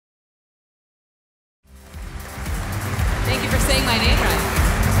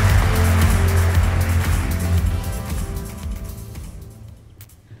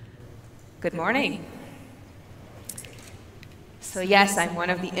Good morning. So yes, I'm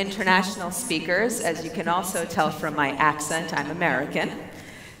one of the international speakers. As you can also tell from my accent, I'm American.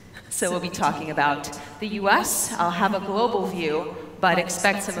 So we'll be talking about the US. I'll have a global view, but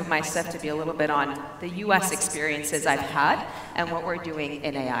expect some of my stuff to be a little bit on the US experiences I've had and what we're doing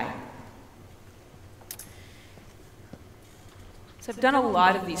in AI. So I've done a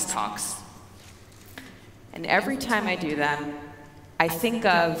lot of these talks. And every time I do them, I think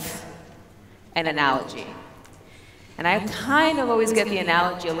of an analogy. And I kind of always get the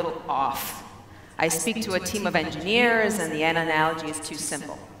analogy a little off. I speak to a team of engineers, and the analogy is too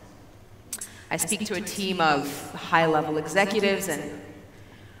simple. I speak to a team of high-level executives, and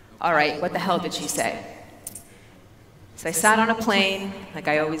all right, what the hell did she say? So I sat on a plane, like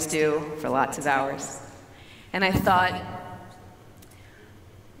I always do, for lots of hours. And I thought,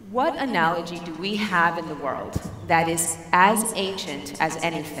 what analogy do we have in the world that is as ancient as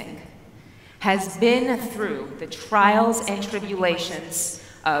anything, has been through the trials and tribulations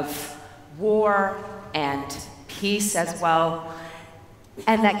of war and peace as well,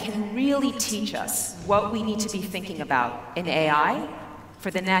 and that can really teach us what we need to be thinking about in AI for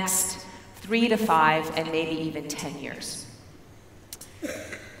the next 3 to 5 and maybe even 10 years?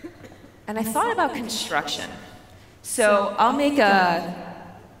 And I thought about construction. So I'll make a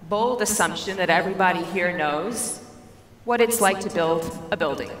bold assumption that everybody here knows what it's like to build a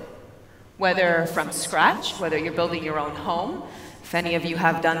building. Whether from scratch, whether you're building your own home, if any of you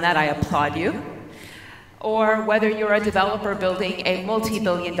have done that, I applaud you, or whether you're a developer building a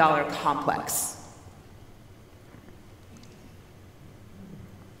multi-billion-dollar complex.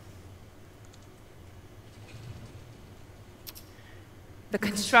 The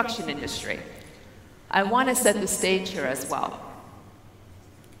construction industry. I want to set the stage here as well.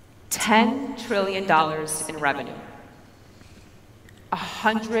 $10 trillion in revenue.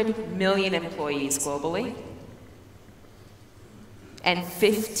 100 million employees globally, and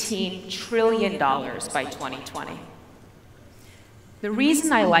 $15 trillion by 2020. The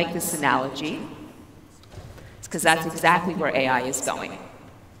reason I like this analogy is because that's exactly where AI is going.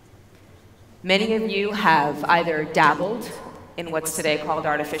 Many of you have either dabbled in what's today called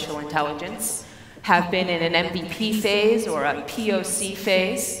artificial intelligence, have been in an MVP phase or a POC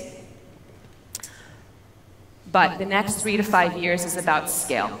phase. But the next 3 to 5 years is about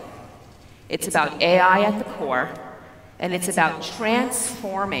scale. It's about AI at the core, and it's about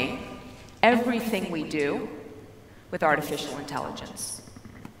transforming everything we do with artificial intelligence.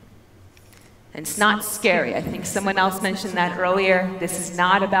 And it's not scary. I think someone else mentioned that earlier. This is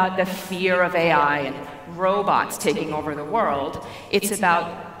not about the fear of AI and robots taking over the world. It's about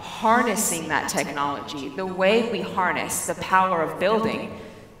harnessing that technology, the way we harness the power of building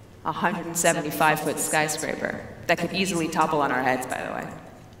a 175-foot skyscraper that could easily topple on our heads, by the way.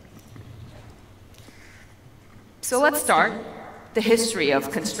 So let's start the history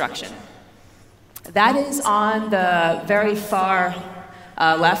of construction. That is on the very far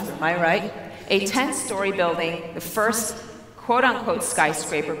left, or my right, a 10-story building, the first quote-unquote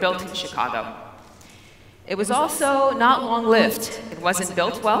skyscraper built in Chicago. It was also not long-lived. It wasn't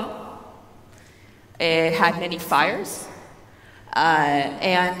built well. It had many fires.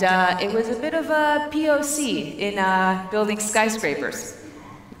 It was a bit of a POC in building skyscrapers.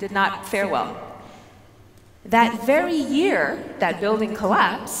 It did not fare well. That very year that building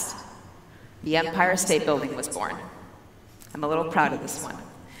collapsed, the Empire State Building was born. I'm a little proud of this one.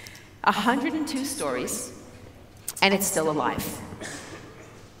 102 stories, and it's still alive.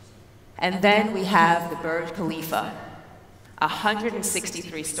 And then we have the Burj Khalifa,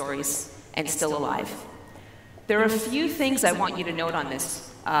 163 stories, and still alive. There are a few things I want you to note on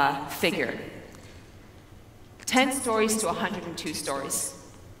this figure. 10 stories to 102 stories.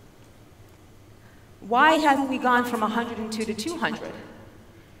 Why haven't we gone from 102 to 200?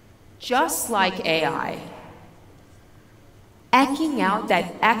 Just like AI, eking out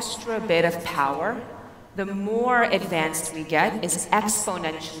that extra bit of power, the more advanced we get, is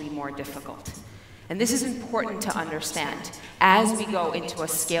exponentially more difficult. And this is important to understand as we go into a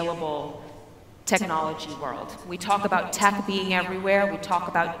scalable technology world. We talk about tech being everywhere, we talk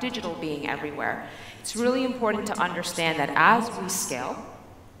about digital being everywhere. It's really important to understand that as we scale,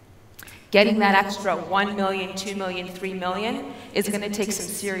 getting that extra 1 million, 2 million, 3 million is going to take some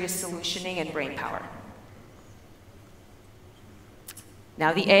serious solutioning and brain power.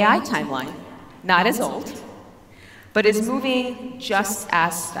 Now the AI timeline, not as old, but is moving just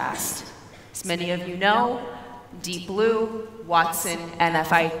as fast. As many of you know, Deep Blue, Watson, and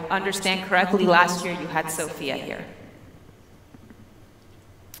if I understand correctly, last year you had Sophia here.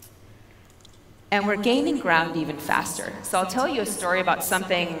 And we're gaining ground even faster. So I'll tell you a story about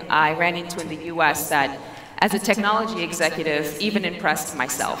something I ran into in the US that, as a technology executive, even impressed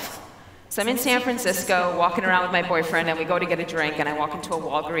myself. So I'm in San Francisco, walking around with my boyfriend, and we go to get a drink, and I walk into a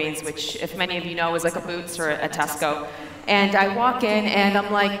Walgreens, which, if many of you know, is like a Boots or a Tesco. And I walk in, and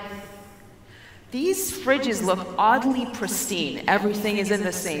I'm like, these fridges look oddly pristine. Everything is in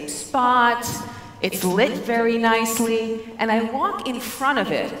the same spot. It's lit very nicely. And I walk in front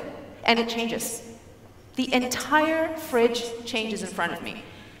of it, and it changes. The entire fridge changes in front of me.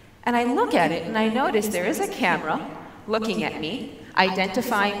 And I look at it, and I notice there is a camera looking at me,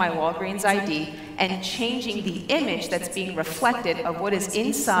 identifying my Walgreens ID, and changing the image that's being reflected of what is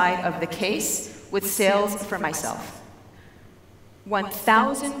inside of the case with sales for myself.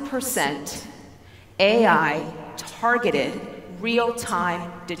 1000% AI targeted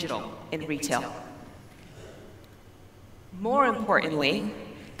real-time digital in retail. More importantly,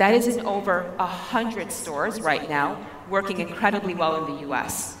 that is in over 100 stores right now, working incredibly well in the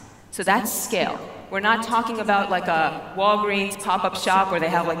US. So that's scale. We're not talking about like a Walgreens pop-up shop where they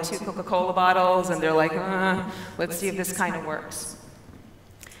have like 2 Coca-Cola bottles and they're like, let's see if this kind of works.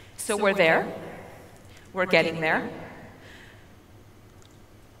 So we're there. We're getting there.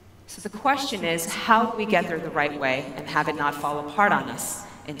 So the question is, how do we get there the right way and have it not fall apart on us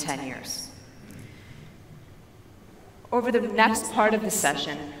in 10 years? Over the next part of the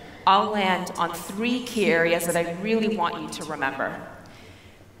session, I'll land on 3 key areas that I really want you to remember.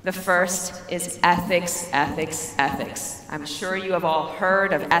 The first is ethics, ethics, ethics. I'm sure you have all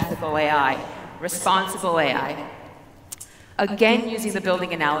heard of ethical AI, responsible AI. Again, using the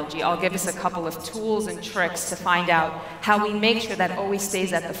building analogy, I'll give us a couple of tools and tricks to find out how we make sure that always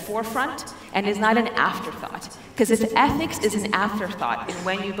stays at the forefront and is not an afterthought. Because if ethics is an afterthought in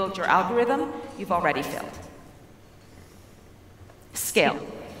when you build your algorithm, you've already failed. Scale.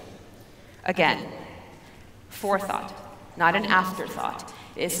 Again, forethought, not an afterthought.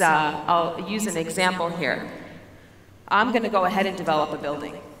 I'll use an example here. I'm going to go ahead and develop a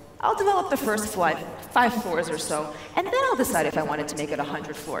building. I'll develop the first 5 floors or so, and then I'll decide if I wanted to make it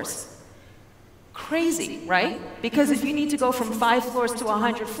 100 floors. Crazy, right? Because if you need to go from 5 floors to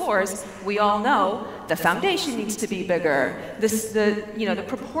 100 floors, we all know the foundation needs to be bigger. The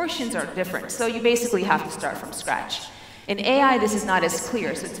proportions are different, so you basically have to start from scratch. In AI, this is not as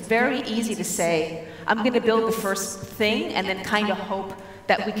clear, so it's very easy to say, I'm going to build the first thing and then kind of hope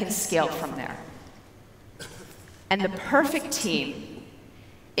that we can scale from there. And the perfect team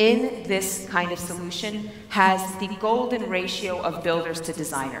in this kind of solution has the golden ratio of builders to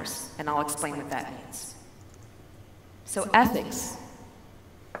designers, and I'll explain what that means. So ethics.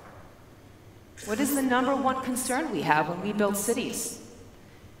 What is the #1 concern we have when we build cities?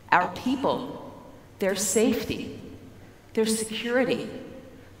 Our people, their safety, their security,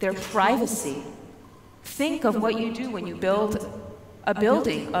 their privacy. Think of what you do when you build a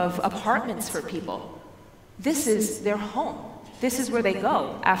building of apartments for people. This is their home. This is where they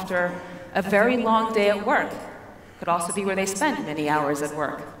go after a very long day at work. Could also be where they spend many hours at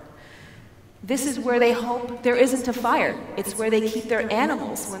work. This is where they hope there isn't a fire. It's where they keep their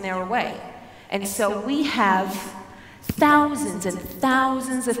animals when they're away. And so we have thousands and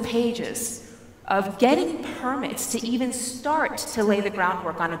thousands of pages of getting permits to even start to lay the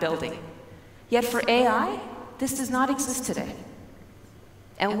groundwork on a building. Yet for AI, this does not exist today.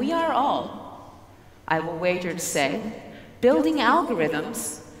 And we are all, I will wager to say, building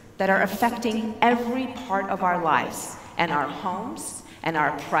algorithms that are affecting every part of our lives, and our homes, and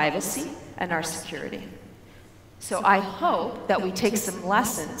our privacy, and our security. So I hope that we take some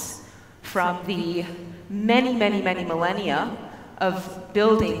lessons from the many, many, many millennia of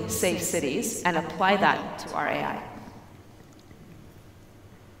building safe cities and apply that to our AI.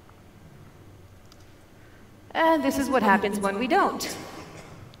 And this is what happens when we don't.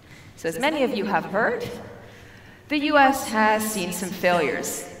 So as many of you have heard, the US has seen some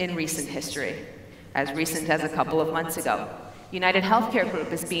failures in recent history, as recent as a couple of months ago. United Healthcare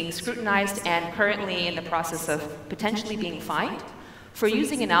Group is being scrutinized and currently in the process of potentially being fined for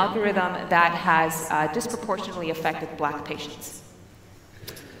using an algorithm that has disproportionately affected Black patients.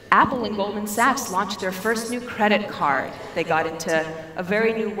 Apple and Goldman Sachs launched their first new credit card. They got into a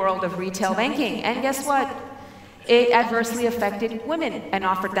very new world of retail banking, and guess what? It adversely affected women and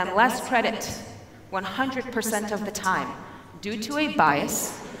offered them less credit 100% of the time due to a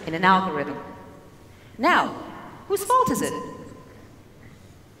bias in an algorithm. Now, whose fault is it?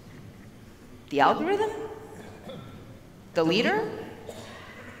 The algorithm? The leader?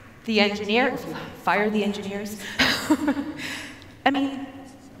 The engineer? If you fire the engineers? I mean,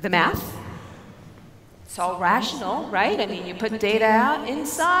 the math? It's all rational, right? I mean, you put data out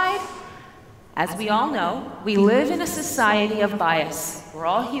inside, As we all know, we live in a society of bias. We're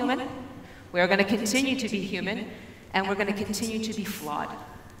all human. We're going to continue to be human, and we're going to continue to be flawed.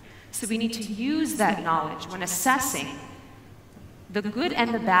 So we need to use that knowledge when assessing the good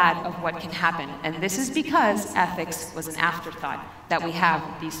and the bad of what can happen. And this is because ethics was an afterthought that we have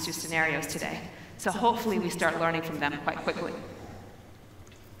these two scenarios today. So hopefully we start learning from them quite quickly.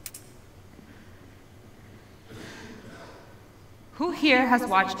 Who here has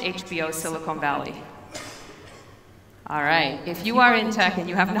watched HBO's Silicon Valley? All right, if you are in tech and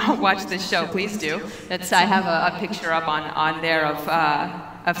you have not watched this show, please do. I have a picture up on there of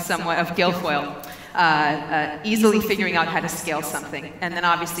Guilfoyle easily figuring out how to scale something, and then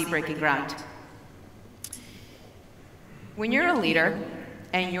obviously breaking ground. When you're a leader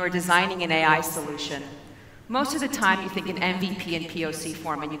and you're designing an AI solution, most of the time you think in MVP and POC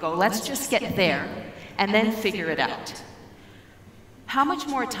form, and you go, let's just get there, and then figure it out. How much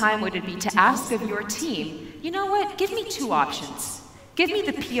more time would it be to ask of your team, you know what, give me two options. Give me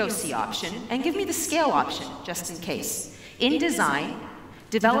the POC option, and give me the scale option, just in case. In design,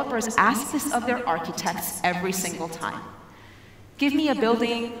 developers ask this of their architects every single time. Give me a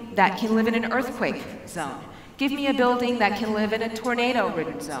building that can live in an earthquake zone. Give me a building that can live in a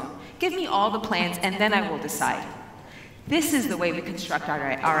tornado-ridden zone. Give me all the plans, and then I will decide. This is the way we construct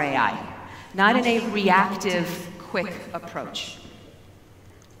our AI, not in a reactive, quick approach.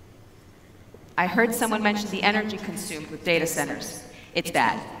 I heard someone mention the energy consumed with data centers. It's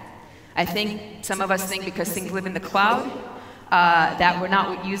bad. I think some of us think because things live in the cloud, that we're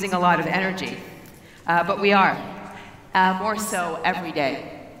not using a lot of energy. But we are, more so every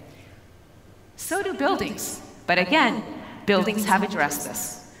day. So do buildings. But again, buildings have addressed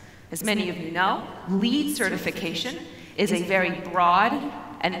this. As many of you know, LEED certification is a very broad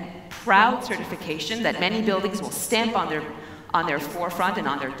and proud certification that many buildings will stamp on their forefront and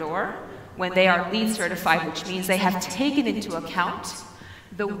on their door when they are LEED certified, which means they have taken into account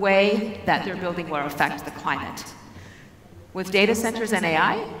the way that their building will affect the climate. With data centers and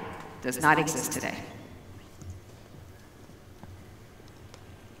AI, does not exist today.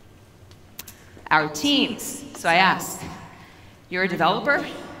 Our teams. So I ask, you're a developer,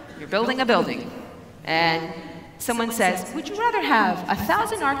 you're building a building, and someone says, would you rather have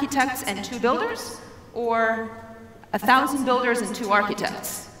 1,000 architects and 2 builders, or 1,000 builders and 2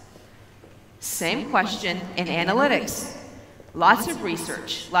 architects? Same question in analytics. Lots of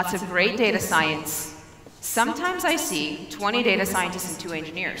research, lots of great data science. Sometimes I see 20 data scientists and 2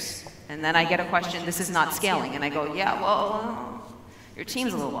 engineers. And then I get a question, this is not scaling. And I go, yeah, well, your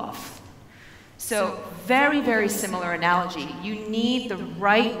team's a little off. So very, very similar analogy. You need the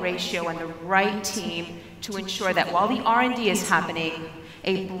right ratio and the right team to ensure that while the R&D is happening,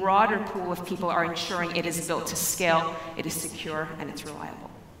 a broader pool of people are ensuring it is built to scale, it is secure, and it's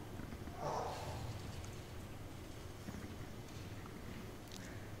reliable.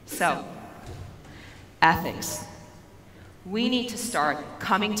 So, ethics. We need to start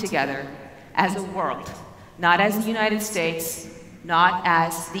coming together as a world, not as the United States, not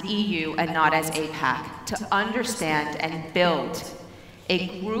as the EU, and not as APAC, to understand and build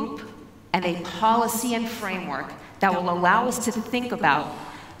a group and a policy and framework that will allow us to think about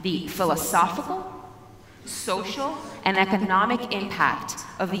the philosophical, social, and economic impact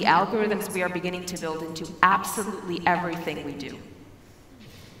of the algorithms we are beginning to build into absolutely everything we do.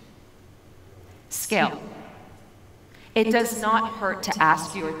 Scale. It does not hurt to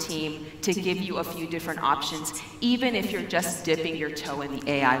ask your team to give you a few different options, even if you're just dipping your toe in the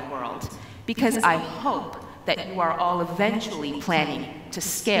AI world, because I hope that you are all eventually planning to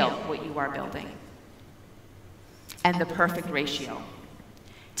scale what you are building. And the perfect ratio.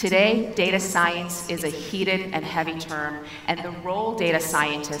 Today, data science is a heated and heavy term, and the role data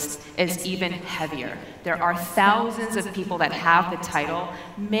scientist is even heavier. There are thousands of people that have the title.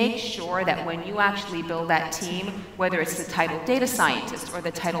 Make sure that when you actually build that team, whether it's the title data scientist or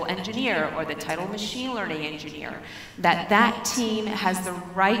the title engineer or the title machine learning engineer, that that team has the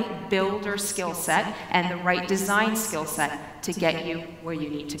right builder skill set and the right design skill set to get you where you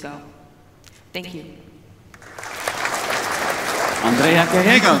need to go. Thank you. Andrea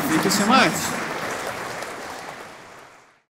Gallego, thank you so much.